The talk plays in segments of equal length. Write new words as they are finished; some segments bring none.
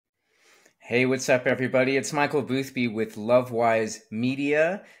Hey, what's up, everybody? It's Michael Boothby with Lovewise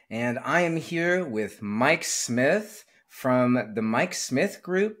Media, and I am here with Mike Smith from the Mike Smith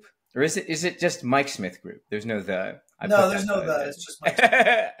Group. Or is it just Mike Smith Group? There's no the. I No, put there's that no the. It's just Mike's.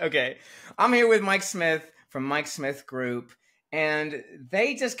 Okay. I'm here with Mike Smith from Mike Smith Group, and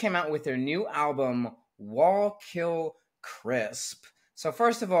they just came out with their new album, Wallkill Crisp. So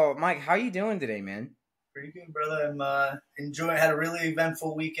first of all, Mike, how you doing today, man? Pretty good, brother. I'm enjoying. Had a really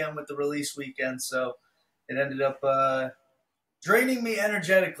eventful weekend with the release weekend, so it ended up draining me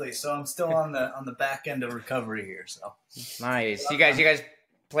energetically. So I'm still on the back end of recovery here. So Nice. You guys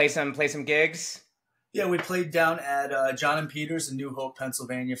play some gigs? yeah, we played down at John and Peters in New Hope,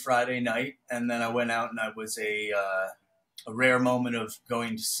 Pennsylvania, Friday night, and then I went out and I was a rare moment of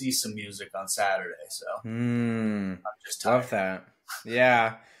going to see some music on Saturday. So I'm just tired. Love that.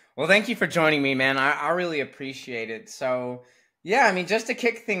 Yeah. Well, thank you for joining me, man. I really appreciate it. So, yeah, I mean, just to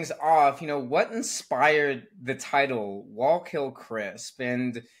kick things off, what inspired the title Wallkill Crisp?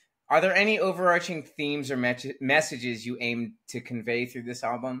 And are there any overarching themes or messages you aim to convey through this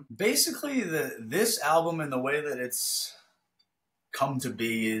album? Basically, this album and the way that it's come to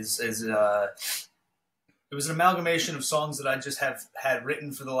be is it was an amalgamation of songs that I just have had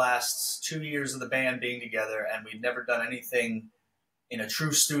written for the last 2 years of the band being together, and we'd never done anything in a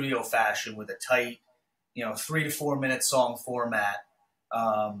true studio fashion with a tight, 3 to 4 minute song format.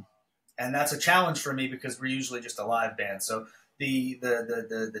 And that's a challenge for me because we're usually just a live band. So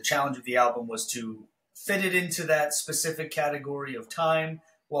the challenge of the album was to fit it into that specific category of time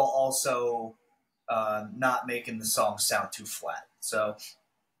while also not making the songs sound too flat. So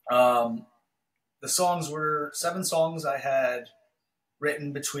the songs were 7 songs I had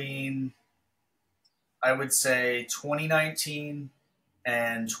written between, I would say, 2019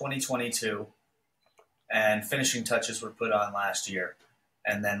 and 2022, and finishing touches were put on last year,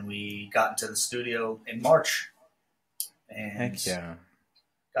 and then we got into the studio in March, and Heck yeah.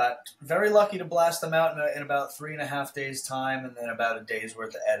 got very lucky to blast them out in about 3.5 days time, and then about a day's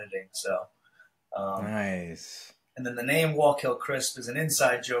worth of editing. So Nice. and then the name Wallkill Crisp is an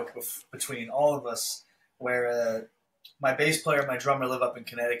inside joke between all of us, where my bass player and my drummer live up in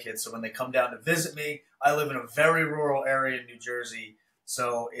Connecticut, so when they come down to visit me, I live in a very rural area in New Jersey.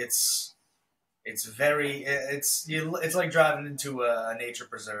 So it's like driving into a nature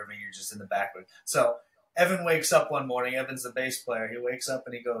preserve and you're just in the backwoods. So Evan wakes up one morning. Evan's the bass player. He wakes up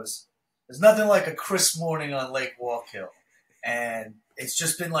and he goes, "There's nothing like a crisp morning on Lake Wallkill," and it's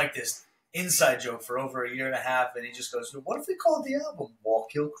just been like this inside joke for over 1.5 years. And he just goes, "What if we called the album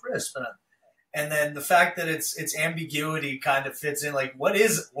Wallkill Crisp?" And then the fact that its ambiguity kind of fits in. Like, what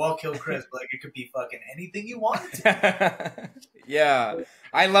is Wallkill Crisp? Like, it could be fucking anything you want it to. Yeah,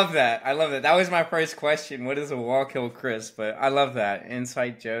 I love that. I love that. That was my first question. What is a Wallkill Crisp? But I love that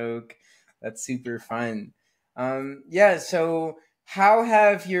inside joke. That's super fun. Yeah. So, how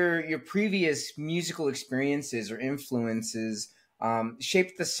have your previous musical experiences or influences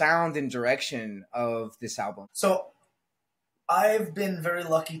shaped the sound and direction of this album? So I've been very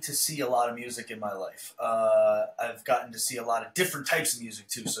lucky to see a lot of music in my life. I've gotten to see a lot of different types of music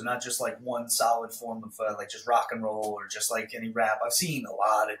too. So not just like one solid form of like just rock and roll or just like any rap. I've seen a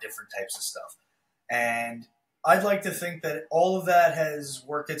lot of different types of stuff. And I'd like to think that all of that has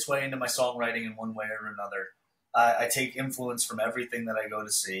worked its way into my songwriting in one way or another. I take influence from everything that I go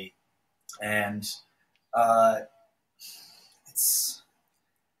to see. And I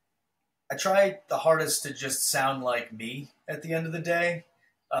try the hardest to just sound like me at the end of the day.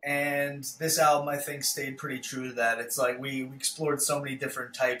 And this album, I think, stayed pretty true to that. It's like we explored so many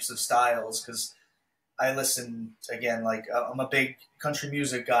different types of styles because I listen, again, like I'm a big country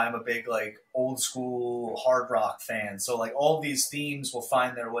music guy. I'm a big like old school hard rock fan. So like all these themes will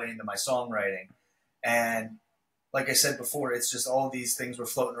find their way into my songwriting. And like I said before, it's just all these things were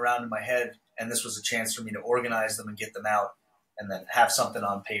floating around in my head. And this was a chance for me to organize them and get them out and then have something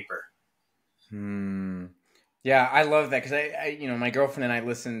on paper. Yeah, I love that because my girlfriend and I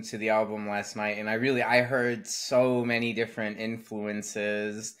listened to the album last night, and I heard so many different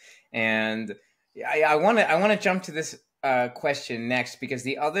influences, and I want to jump to this question next because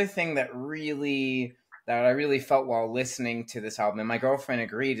the other thing that I really felt while listening to this album, and my girlfriend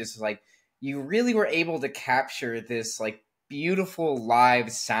agreed, is like you really were able to capture this like beautiful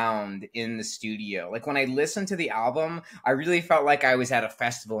live sound in the studio. Like when I listened to the album, I really felt like I was at a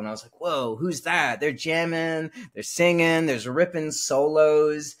festival and I was like, whoa, who's that? They're jamming, they're singing, there's ripping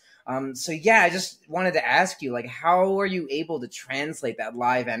solos. So yeah, I just wanted to ask you, like, how are you able to translate that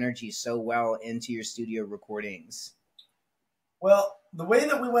live energy so well into your studio recordings? Well, the way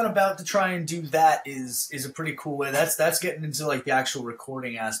that we went about to try and do that is a pretty cool way. That's getting into like the actual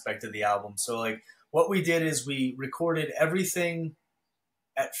recording aspect of the album. So like what we did is we recorded everything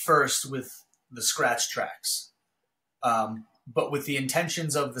at first with the scratch tracks, but with the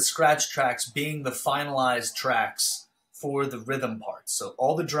intentions of the scratch tracks being the finalized tracks for the rhythm parts. So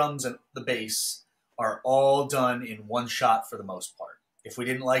all the drums and the bass are all done in one shot for the most part. If we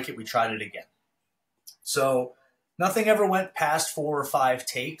didn't like it, we tried it again. So nothing ever went past 4 or 5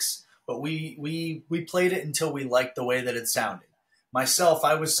 takes, but we played it until we liked the way that it sounded. Myself,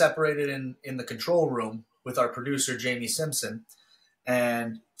 I was separated in the control room with our producer, Jamie Simpson,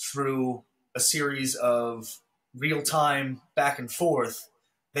 and through a series of real-time back and forth,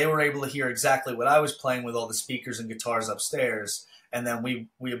 they were able to hear exactly what I was playing with all the speakers and guitars upstairs. And then we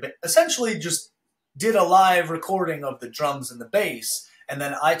essentially just did a live recording of the drums and the bass. And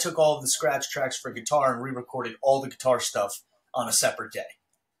then I took all of the scratch tracks for guitar and re-recorded all the guitar stuff on a separate day.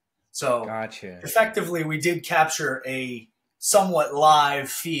 So Gotcha. effectively, we did capture a somewhat live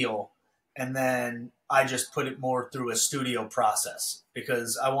feel, and then I just put it more through a studio process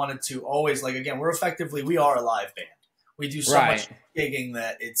because I wanted to always, like, again, we are a live band. We do so much gigging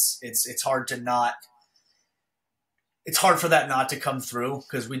that it's hard to not. It's hard for that not to come through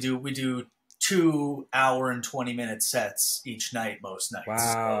because we do 2 hour and 20-minute sets each night most nights.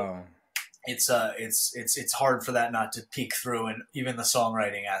 Wow. So it's hard for that not to peek through, and even the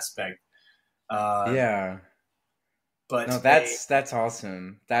songwriting aspect. Yeah. But no, that's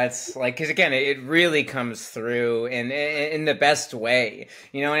awesome. That's like, because again, it really comes through in the best way,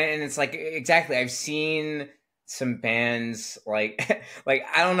 you know. And it's like exactly. I've seen some bands like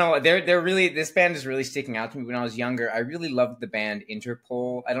I don't know. They're really, this band is really sticking out to me. When I was younger, I really loved the band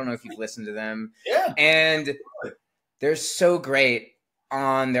Interpol. I don't know if you've listened to them. Yeah. And they're so great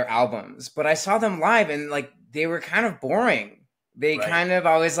on their albums, but I saw them live and like they were kind of boring. They kind of,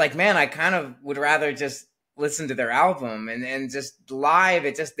 I was like, man, I kind of would rather just listen to their album and just live.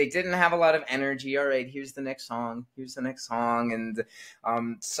 They didn't have a lot of energy. All right, here's the next song. And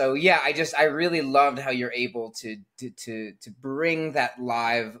so yeah, I really loved how you're able to bring that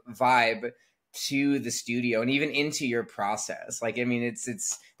live vibe to the studio and even into your process. Like, I mean,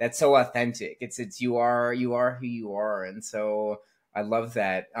 it's that's so authentic. It's you are who you are. And so I love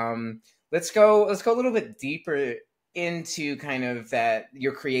that. Let's go a little bit deeper into kind of that,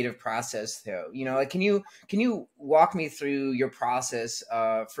 your creative process though. You know, like, can you walk me through your process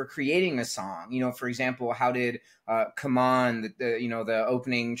for creating a song? You know, for example, how did Come On, the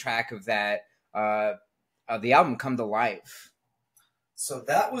opening track of that of the album come to life? So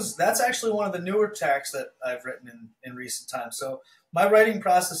that's actually one of the newer tracks that I've written in recent times. So my writing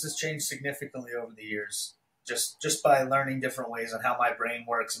process has changed significantly over the years, just by learning different ways on how my brain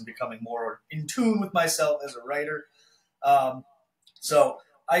works and becoming more in tune with myself as a writer. So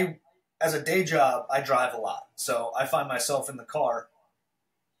as a day job, I drive a lot. So I find myself in the car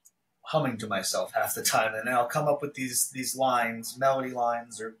humming to myself half the time, and then I'll come up with these lines, melody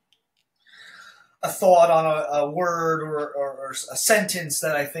lines, or a thought on a word or a sentence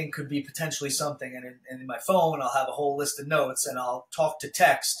that I think could be potentially something. And in my phone, I'll have a whole list of notes, and I'll talk to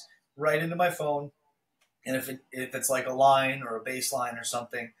text right into my phone. And if it's like a line or a bass line or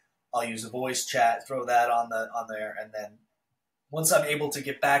something, I'll use a voice chat, throw that on there, and then once I'm able to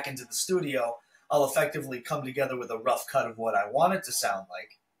get back into the studio, I'll effectively come together with a rough cut of what I want it to sound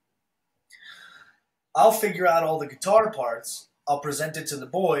like. I'll figure out all the guitar parts, I'll present it to the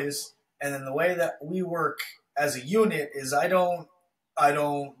boys, and then the way that we work as a unit is I don't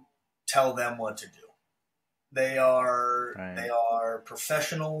tell them what to do. They are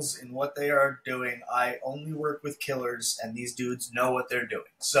professionals in what they are doing. I only work with killers, and these dudes know what they're doing.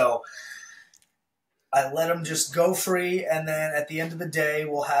 So I let them just go free, and then at the end of the day,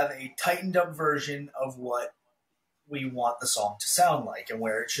 we'll have a tightened up version of what we want the song to sound like and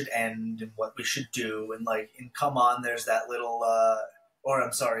where it should end and what we should do. And like in Come On, there's that little,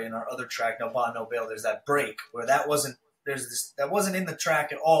 in our other track, No Bond, No Bail, there's that break where that wasn't in the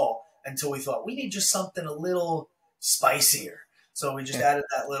track at all until we thought we need just something a little spicier. So we just added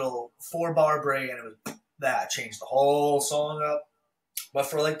that little 4-bar break, and it was that changed the whole song up. But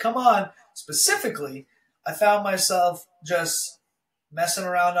for like Come On specifically, I found myself just messing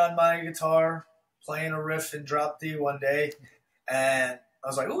around on my guitar, playing a riff in drop D one day, and I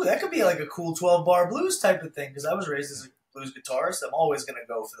was like, ooh, that could be like a cool 12-bar blues type of thing, because I was raised as a blues guitarist. I'm always going to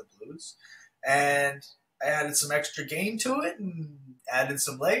go for the blues. And I added some extra gain to it and added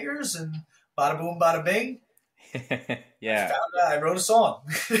some layers, and bada boom, bada bing. Yeah. I wrote a song.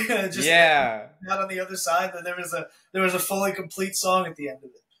 Just yeah. Not on the other side, but there was a fully complete song at the end of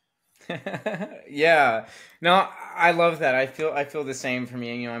it. Yeah. No, I love that. I feel the same for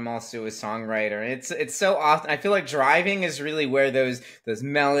me. I'm also a songwriter. It's so often I feel like driving is really where those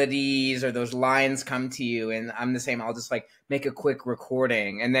melodies or those lines come to you, and I'm the same. I'll just like make a quick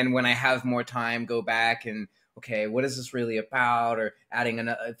recording, and then when I have more time go back and okay, what is this really about, or adding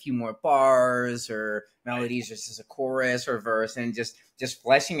a few more bars or Right. melodies just as a chorus or verse, and just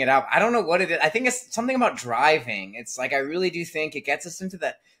fleshing it out. I don't know what it is. I think it's something about driving. It's like I really do think it gets us into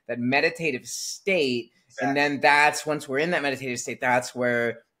that meditative state, and Exactly. then that's once we're in that meditative state, that's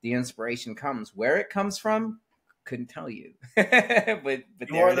where the inspiration comes. Where it comes from, couldn't tell you. But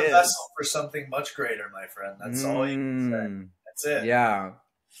You there are it the vessel is. for something much greater, my friend. That's all you can say. Mm, That's it. yeah.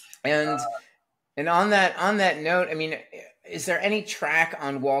 and and on that note, I mean, is there any track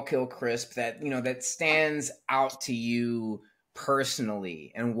on Wallkill Crisp that that stands out to you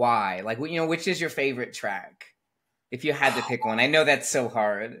personally, and why? Like, which is your favorite track? If you had to pick one, I know that's so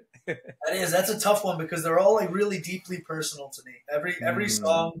hard. That is. That's a tough one because they're all like really deeply personal to me. Every Mm,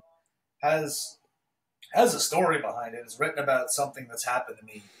 song has has a story behind it. It's written about something that's happened to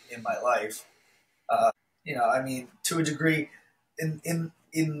me in my life. I mean, to a degree, in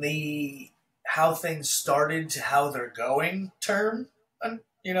the how things started to how they're going term,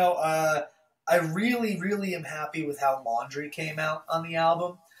 you know, I really, really am happy with how Laundry came out on the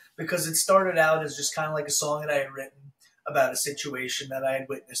album because it started out as just kind of like a song that I had written about a situation that I had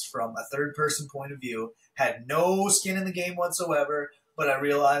witnessed from a third person point of view, had no skin in the game whatsoever, but I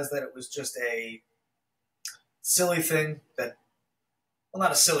realized that it was just a silly thing that, well,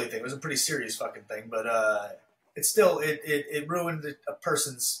 not a silly thing, it was a pretty serious fucking thing, but it ruined a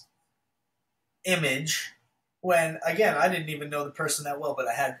person's image when, again, I didn't even know the person that well, but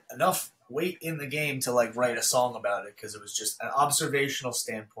I had enough weight in the game to like write a song about it because it was just an observational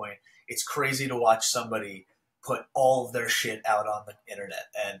standpoint. It's crazy to watch somebody put all of their shit out on the internet,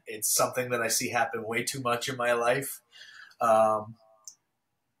 and it's something that I see happen way too much in my life. um,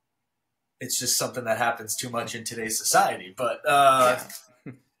 it's just something that happens too much in today's society, but yeah.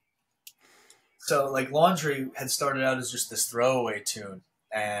 so like Laundry had started out as just this throwaway tune,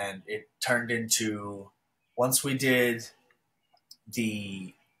 and it turned into, once we did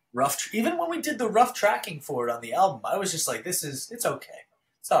the even when we did the rough tracking for it on the album, I was just like, it's okay,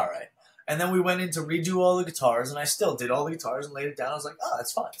 it's all right. And then we went in to redo all the guitars, and I still did all the guitars and laid it down. I was like, oh,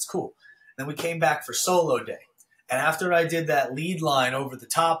 it's fine, it's cool. And then we came back for solo day, and after I did that lead line over the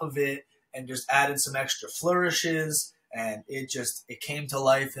top of it and just added some extra flourishes, and it came to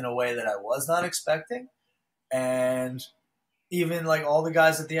life in a way that I was not expecting. And even like all the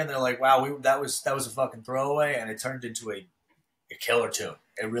guys at the end, they're like, "Wow, that was a fucking throwaway," and it turned into a killer tune,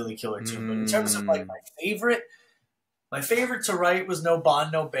 a really killer tune. But in terms of like Mm, my favorite to write was No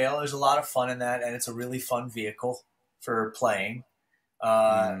Bond, No Bail. There's a lot of fun in that, and it's a really fun vehicle for playing.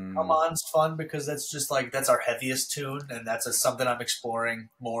 Come mm, On's fun because that's just like that's our heaviest tune, and something I'm exploring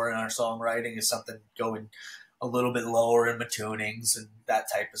more in our songwriting is something going a little bit lower in my tunings and that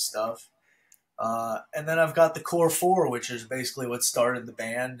type of stuff. And then I've got the core four, which is basically what started the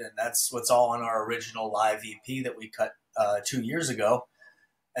band, and that's what's all on our original live EP that we cut 2 years ago.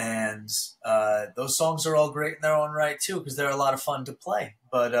 And those songs are all great in their own right too, because they're a lot of fun to play.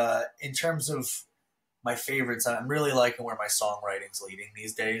 But in terms of my favorites, I'm really liking where my songwriting's leading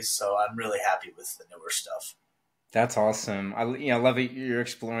these days. So I'm really happy with the newer stuff. that's awesome. I love it. You're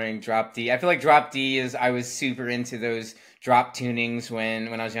exploring drop D. I feel like drop D is. I was super into those drop tunings when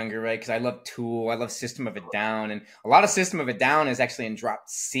I was younger, right? Because I love Tool. I love System of a Down, and a lot of System of a Down is actually in drop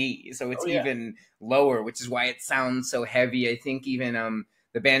C, so Oh it's yeah, even lower, which is why it sounds so heavy. I think even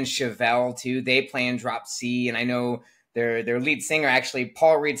the band Chevelle too. They play in drop C, and I know their lead singer actually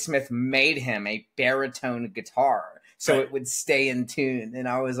Paul Reed Smith made him a baritone guitar so right. it would stay in tune, and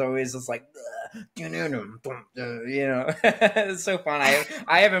I was always just like. It's so fun.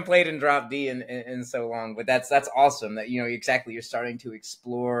 I haven't played in drop D in so long, but that's awesome that exactly you're starting to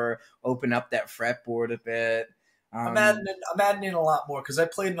explore, open up that fretboard a bit. um I'm adding in a lot more because I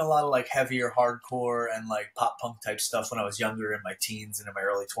played in a lot of like heavier hardcore and like pop punk type stuff when I was younger, in my teens and in my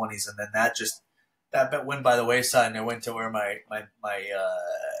early 20s, and then that went by the wayside, and I went to where my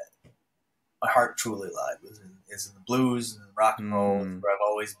heart truly lied is in the blues and rock and roll. It's mm, where I've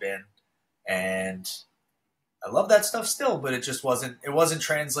always been, and I love that stuff still, but it wasn't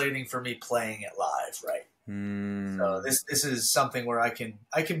translating for me playing it live, right? So mm, this is something where I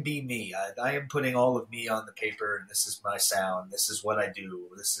can be me. I am putting all of me on the paper, and this is my sound. This is what I do.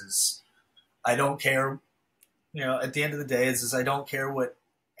 I don't care. At the end of the day, is I don't care what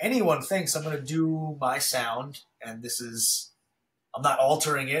anyone thinks. I'm going to do my sound, and I'm not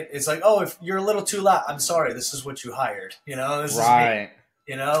altering it. It's like, oh, if you're a little too loud, I'm sorry. This is what you hired. This is me. right.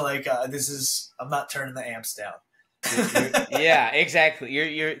 You know, like I'm not turning the amps down. Yeah,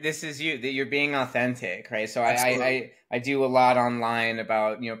 exactly. This is you, that you're being authentic, right? So Absolutely. I do a lot online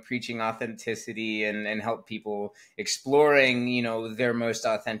about, preaching authenticity and help people exploring, their most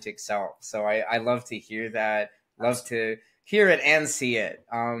authentic self. So I love to hear that, love Absolutely. to hear it and see it.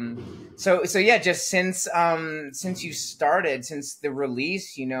 So yeah, just since you started, since the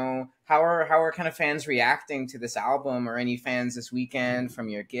release, how are kind of fans reacting to this album, or any fans this weekend from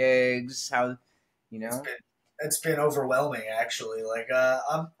your gigs? How, you It's know? been it's been overwhelming actually. Like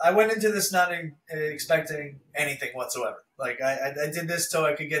I went into this not expecting anything whatsoever. Like I did this so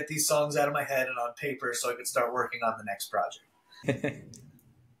I could get these songs out of my head and on paper so I could start working on the next project.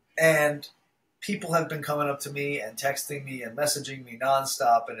 And people have been coming up to me and texting me and messaging me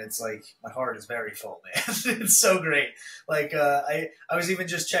nonstop, and it's like my heart is very full, man. It's so great. Like I was even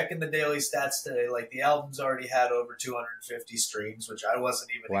just checking the daily stats today. Like the album's already had over 250 streams, which I wasn't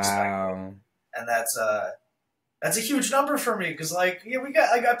even expecting, Wow. and that's a huge number for me because like yeah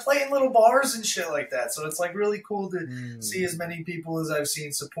I play in little bars and shit like that, so it's like really cool to see as many people as I've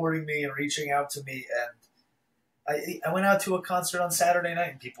seen supporting me and reaching out to me. And I went out to a concert on Saturday night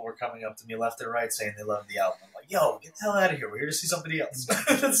and people were coming up to me left and right saying they loved the album. I'm like, yo, get the hell out of here, we're here to see somebody else.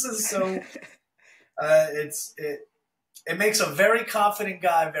 This is so it makes a very confident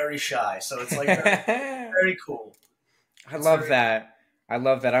guy very shy, so it's like very cool. I It's love very that. I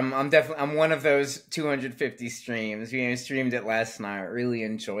love that. I'm definitely, I'm one of those 250 streams. I streamed it last night. Really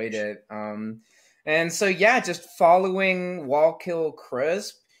enjoyed it. And so yeah, just following Wallkill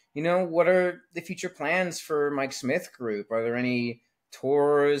Crisp. What are the future plans for Mike Smith Group? Are there any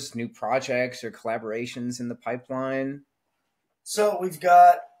tours, new projects, or collaborations in the pipeline? So we've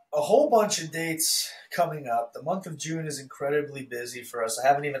got a whole bunch of dates coming up. The month of June is incredibly busy for us. I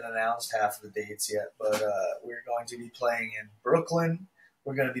haven't even announced half of the dates yet, but we're going to be playing in Brooklyn.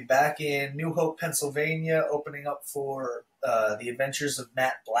 We're going to be back in New Hope, Pennsylvania, opening up for the Adventures of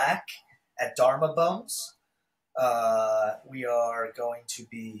Matt Black at Dharma Bones. We are going to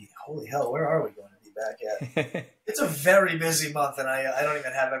be, holy hell, where are we going to be back at? It's a very busy month, and I don't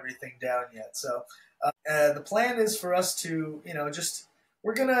even have everything down yet. So the plan is for us to, just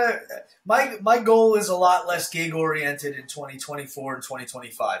we're gonna. My goal is a lot less gig oriented in 2024 and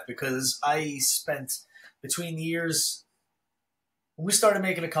 2025 because I spent between the years when we started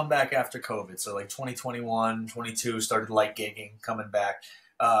making a comeback after COVID, so like 2021, 22 started light gigging, coming back.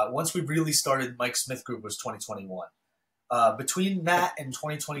 Once we really started, Mike Smith Group was 2021. Between that and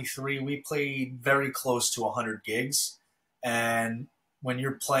 2023, we played very close to 100 gigs. And when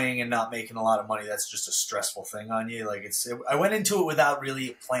you're playing and not making a lot of money, that's just a stressful thing on you. Like I went into it without really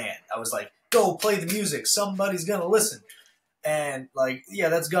a plan. I was like, go play the music. Somebody's going to listen. And like, yeah,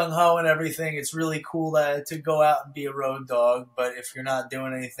 that's gung ho and everything. It's really cool to go out and be a road dog. But if you're not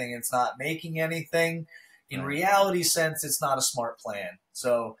doing anything, it's not making anything. In reality sense, it's not a smart plan.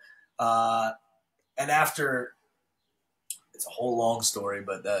 So, and after, it's a whole long story,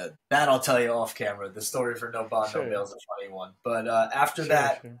 but that I'll tell you off camera. The story for No Bond, No Bail is a funny one. But after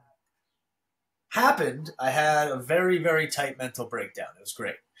that happened, I had a very, very tight mental breakdown. It was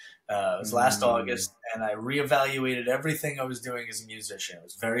great. It was last August, and I reevaluated everything I was doing as a musician. It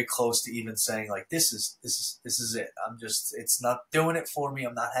was very close to even saying like, this is it. It's not doing it for me.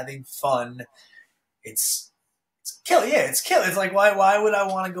 I'm not having fun. It's kill. Yeah, it's kill. It's like, why would I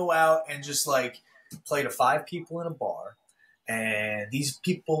want to go out and just like play to 5 people in a bar? And these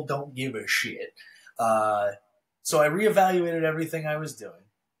people don't give a shit. So I reevaluated everything I was doing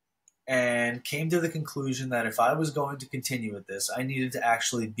and came to the conclusion that if I was going to continue with this, I needed to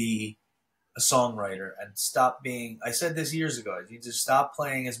actually be a songwriter and stop being. I said this years ago. I need to stop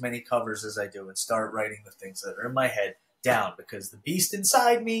playing as many covers as I do and start writing the things that are in my head down because the beast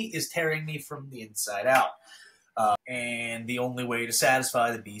inside me is tearing me from the inside out. And the only way to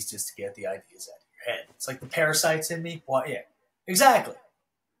satisfy the beast is to get the ideas out of your head. It's like the parasites in me. Well, yeah, exactly.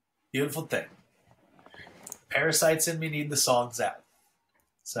 Beautiful thing. Parasites in me need the songs out.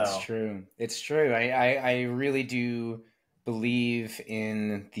 So it's true. It's true. I really do believe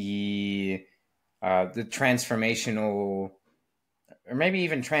in the transformational, or maybe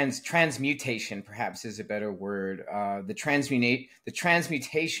even transmutation, perhaps is a better word. The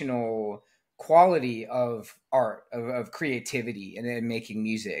transmutational quality of art, of creativity, and making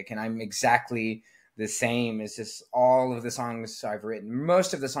music. And I'm exactly the same. As just all of the songs I've written.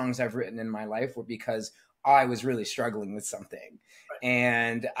 Most of the songs I've written in my life were because I was really struggling with something,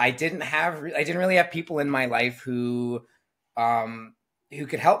 and I didn't really have people in my life who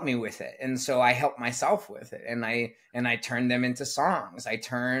could help me with it. And so I helped myself with it, and I turned them into songs. I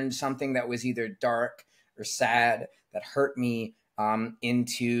turned something that was either dark or sad, that hurt me,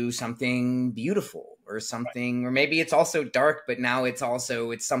 into something beautiful or something, or maybe it's also dark, but now it's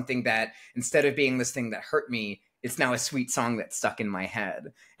something that instead of being this thing that hurt me, it's now a sweet song that's stuck in my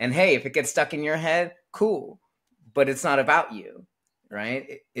head. And hey, if it gets stuck in your head, cool, but it's not about you,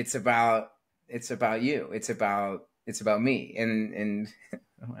 right? It's about you. It's about me. And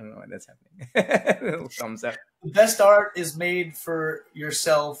I don't know why that's happening. Little thumbs up. The best art is made for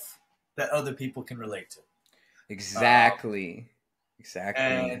yourself that other people can relate to. Exactly.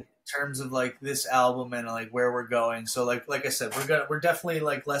 And in terms of like this album and like where we're going, so like I said, we're definitely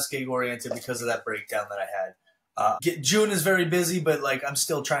like less gig oriented because of that breakdown that I had. June is very busy, but like I'm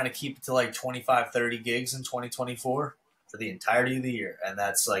still trying to keep it to like 25, 30 gigs in 2024 for the entirety of the year, and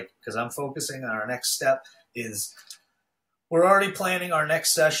that's like because I'm focusing on our next step is. We're already planning our next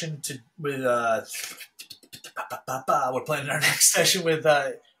session with our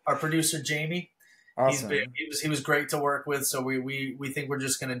producer Jamie. Awesome. He was great to work with. So we think we're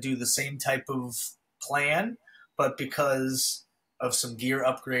just going to do the same type of plan, but because of some gear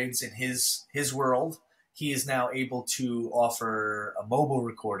upgrades in his world, he is now able to offer a mobile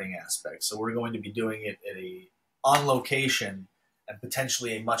recording aspect. So we're going to be doing it on location and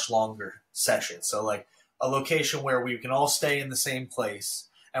potentially a much longer session. So like. A location where we can all stay in the same place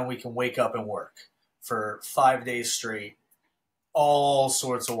and we can wake up and work for 5 days straight. All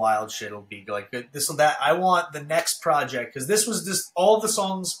sorts of wild shit will be like this or that. I want the next project because all the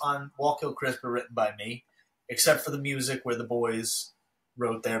songs on Wallkill Crisp are written by me, except for the music where the boys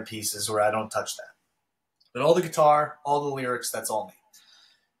wrote their pieces where I don't touch that. But all the guitar, all the lyrics, that's all me.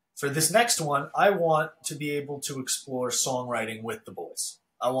 For this next one, I want to be able to explore songwriting with the boys.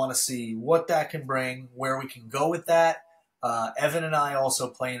 I want to see what that can bring, where we can go with that. Evan and I also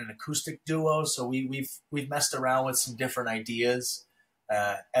play in an acoustic duo, so we've messed around with some different ideas.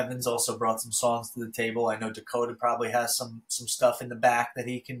 Evan's also brought some songs to the table. I know Dakota probably has some stuff in the back that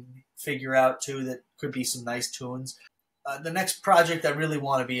he can figure out too that could be some nice tunes. The next project, I really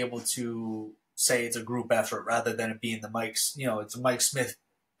want to be able to say it's a group effort rather than it being it's a Mike Smith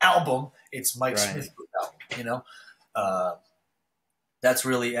album. It's Mike Smith group album, That's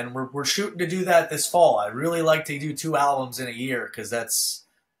really, and we're shooting to do that this fall. I really like to do 2 albums in a year because that's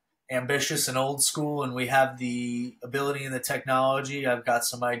ambitious and old school, and we have the ability and the technology. I've got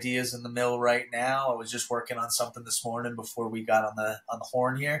some ideas in the mill right now. I was just working on something this morning before we got on the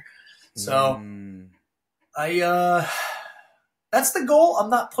horn here. So that's the goal.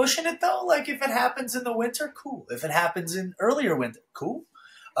 I'm not pushing it though. Like if it happens in the winter, cool. If it happens in earlier winter, cool.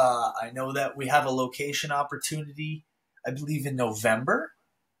 I know that we have a location opportunity. I believe in November,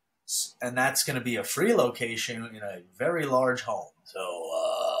 and that's going to be a free location in a very large home. So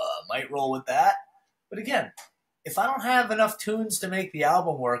might roll with that. But again, if I don't have enough tunes to make the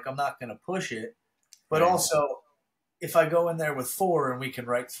album work, I'm not going to push it. But also, if I go in there with 4 and we can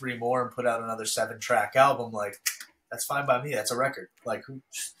write 3 more and put out another 7-track album, like that's fine by me. That's a record. Like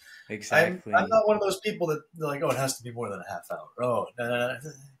exactly. I'm not one of those people that like, it has to be more than a half hour. Oh, no.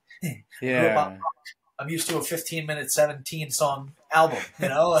 Yeah. I'm used to a 15-minute, 17-song album,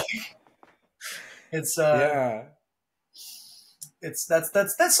 It's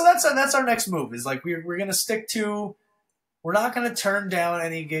that's our next move. Is like we're gonna stick to. We're not gonna turn down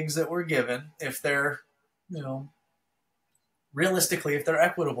any gigs that we're given if they're, realistically if they're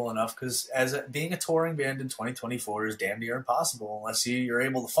equitable enough. Because being a touring band in 2024 is damn near impossible unless you're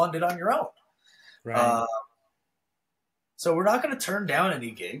able to fund it on your own. Right. So we're not gonna turn down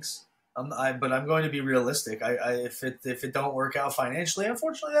any gigs. But I'm going to be realistic. If it don't work out financially,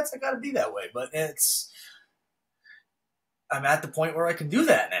 unfortunately, that's got to be that way. But I'm at the point where I can do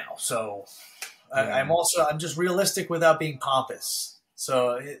that now. So I'm just realistic without being pompous.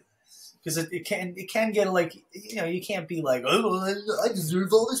 So because it can get like you can't be like, oh, I deserve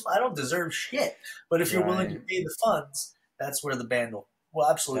all this. I don't deserve shit. But if you're willing to pay the funds, that's where the band will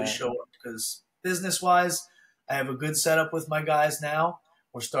absolutely show up. Because business wise, I have a good setup with my guys now.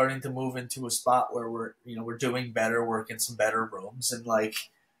 We're starting to move into a spot where we're doing better, working some better rooms, and like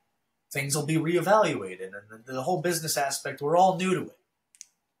things will be reevaluated. And the whole business aspect, we're all new to it.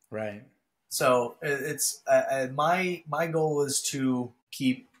 Right. So it's my goal is to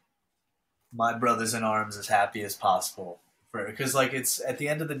keep my brothers in arms as happy as possible, because like it's at the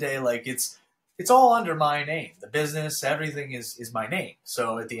end of the day, like it's all under my name. The business, everything is my name.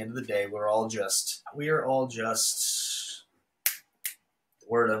 So at the end of the day, we are all just.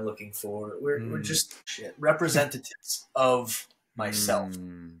 Word I'm looking for. We're just representatives of myself.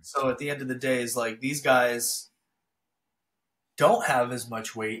 So at the end of the day, is like these guys don't have as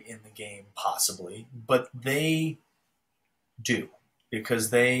much weight in the game possibly, but they do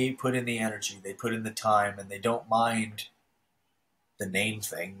because they put in the energy, they put in the time, and they don't mind the name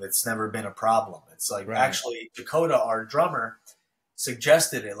thing. That's never been a problem. It's like Right. actually Dakota, our drummer,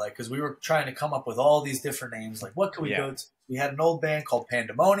 suggested it, like, because we were trying to come up with all these different names. Like, what could we go to? We had an old band called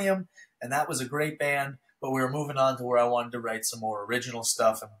Pandemonium, and that was a great band, but we were moving on to where I wanted to write some more original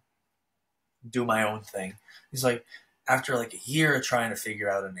stuff and do my own thing. He's like, after like a year of trying to figure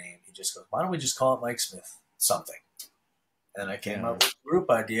out a name, he just goes, why don't we just call it Mike Smith something? And I came up with a group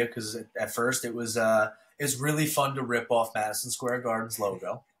idea because at first it's really fun to rip off Madison Square Garden's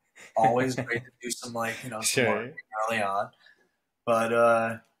logo. Always great to do some like, some marketing early on.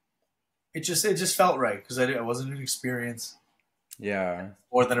 But it just felt right because I wasn't an experience. Yeah.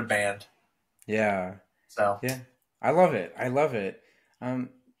 More than a band. Yeah. So yeah, I love it.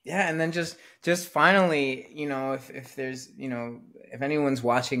 Yeah, and then just finally, if there's, if anyone's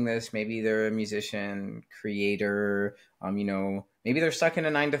watching this, maybe they're a musician, creator, maybe they're stuck in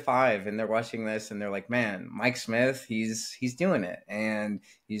a 9 to 5 and they're watching this and they're like, man, Mike Smith, he's doing it and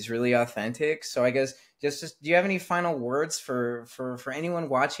he's really authentic. So I guess just do you have any final words for anyone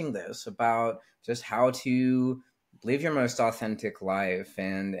watching this about just how to live your most authentic life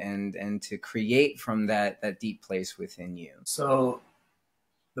and to create from that deep place within you? So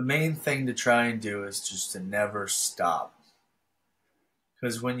the main thing to try and do is just to never stop.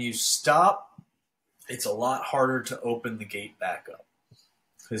 Because when you stop, it's a lot harder to open the gate back up.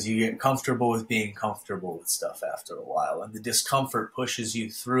 Because you get comfortable with being comfortable with stuff after a while. And the discomfort pushes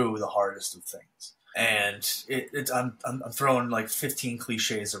you through the hardest of things. And I'm throwing like 15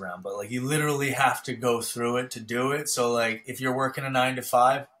 cliches around, but like you literally have to go through it to do it. So like if you're working a 9 to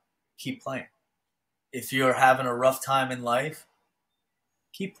 5, keep playing. If you're having a rough time in life,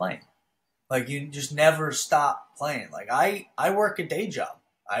 keep playing. Like you just never stop playing. Like I work a day job.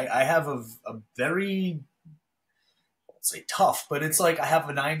 I have a very, I won't say tough, but it's like I have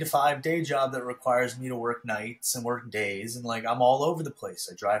a 9 to 5 day job that requires me to work nights and work days. And like I'm all over the place.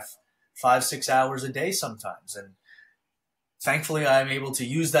 I drive 5-6 hours a day sometimes. And thankfully I'm able to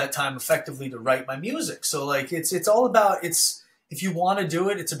use that time effectively to write my music. So like it's all about, if you want to do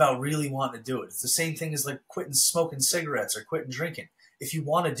it, it's about really wanting to do it. It's the same thing as like quitting smoking cigarettes or quitting drinking. If you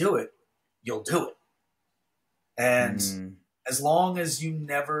want to do it, you'll do it. And as long as you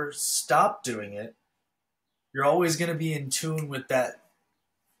never stop doing it, you're always going to be in tune with that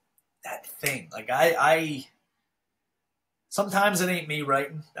thing. Like I sometimes it ain't me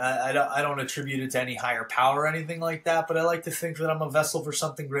writing. I don't attribute it to any higher power or anything like that, but I like to think that I'm a vessel for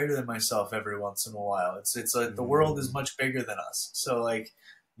something greater than myself every once in a while. It's like the world is much bigger than us. So like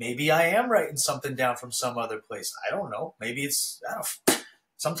maybe I am writing something down from some other place. I don't know. Maybe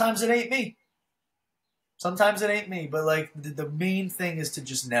sometimes it ain't me. Sometimes it ain't me. But like the main thing is to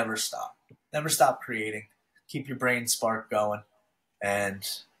just never stop. Never stop creating. Keep your brain spark going. And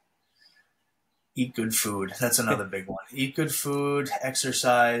eat good food. That's another big one. Eat good food,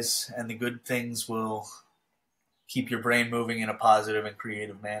 exercise, and the good things will keep your brain moving in a positive and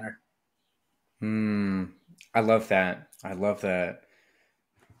creative manner. I love that. I love that.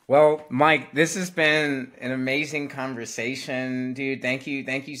 Well, Mike, this has been an amazing conversation, dude. Thank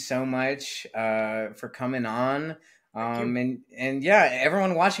you so much for coming on. And yeah,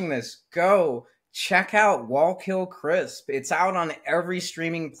 everyone watching this, go check out Wallkill Crisp. It's out on every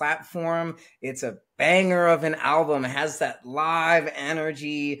streaming platform. It's a banger of an album. It has that live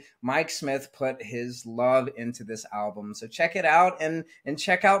energy. Mike Smith put his love into this album. So check it out and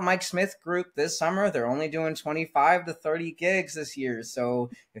check out Mike Smith Group this summer. They're only doing 25 to 30 gigs this year. So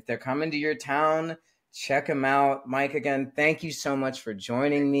if they're coming to your town, check them out. Mike, again, thank you so much for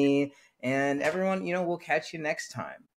joining me. And everyone, we'll catch you next time.